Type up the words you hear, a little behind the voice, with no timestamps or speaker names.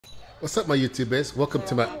What's up, my YouTubers? Welcome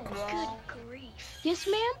to my... Good grief. Yes,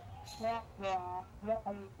 ma'am?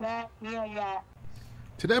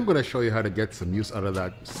 Today I'm going to show you how to get some use out of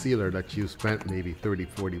that sealer that you spent maybe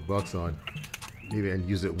 30-40 bucks on, maybe, and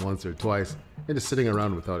use it once or twice, and just sitting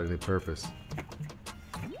around without any purpose.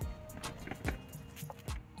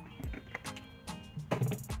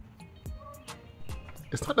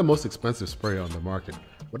 It's not the most expensive spray on the market,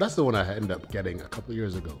 but that's the one I ended up getting a couple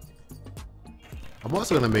years ago. I'm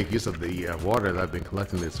also going to make use of the water that I've been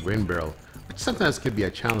collecting in this rain barrel, which sometimes can be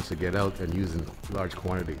a challenge to get out and use in large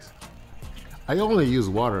quantities. I only use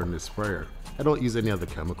water in this sprayer. I don't use any other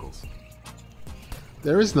chemicals.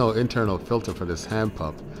 There is no internal filter for this hand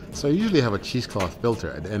pump, so I usually have a cheesecloth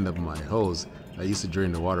filter at the end of my hose that I use to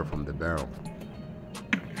drain the water from the barrel.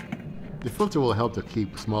 The filter will help to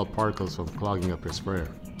keep small particles from clogging up your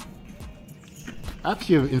sprayer.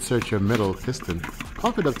 After you insert your metal piston,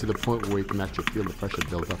 pump it up to the point where you can actually feel the pressure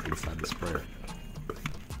build up inside the sprayer.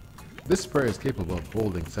 This sprayer is capable of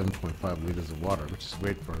holding 7.5 liters of water, which is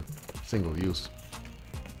great for single use.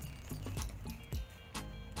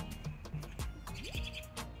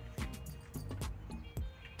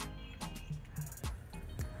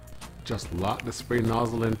 Just lock the spray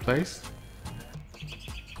nozzle in place.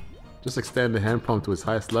 Just extend the hand pump to its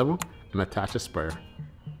highest level and attach a sprayer.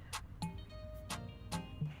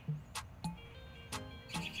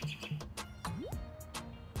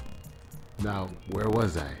 Now, where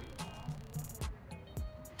was I?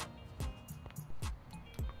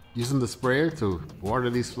 Using the sprayer to water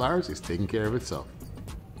these flowers is taking care of itself.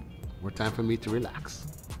 More time for me to relax.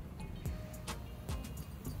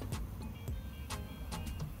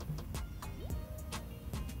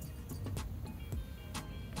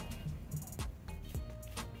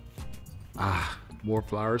 More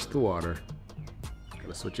flowers to water.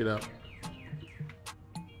 Gotta switch it up.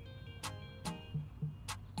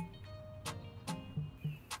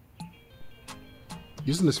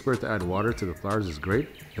 Using the sprayer to add water to the flowers is great,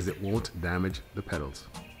 as it won't damage the petals.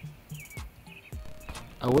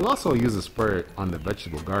 I will also use the sprayer on the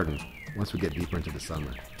vegetable garden once we get deeper into the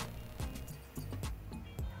summer.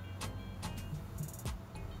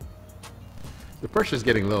 The pressure is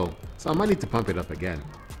getting low, so I might need to pump it up again.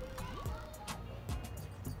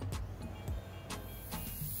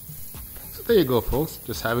 So there you go, folks,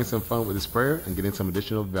 just having some fun with the sprayer and getting some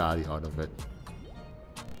additional value out of it.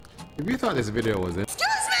 If you thought this video was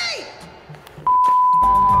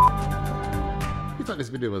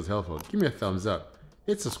helpful, give me a thumbs up,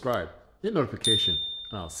 hit subscribe, hit notification,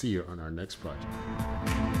 and I'll see you on our next project.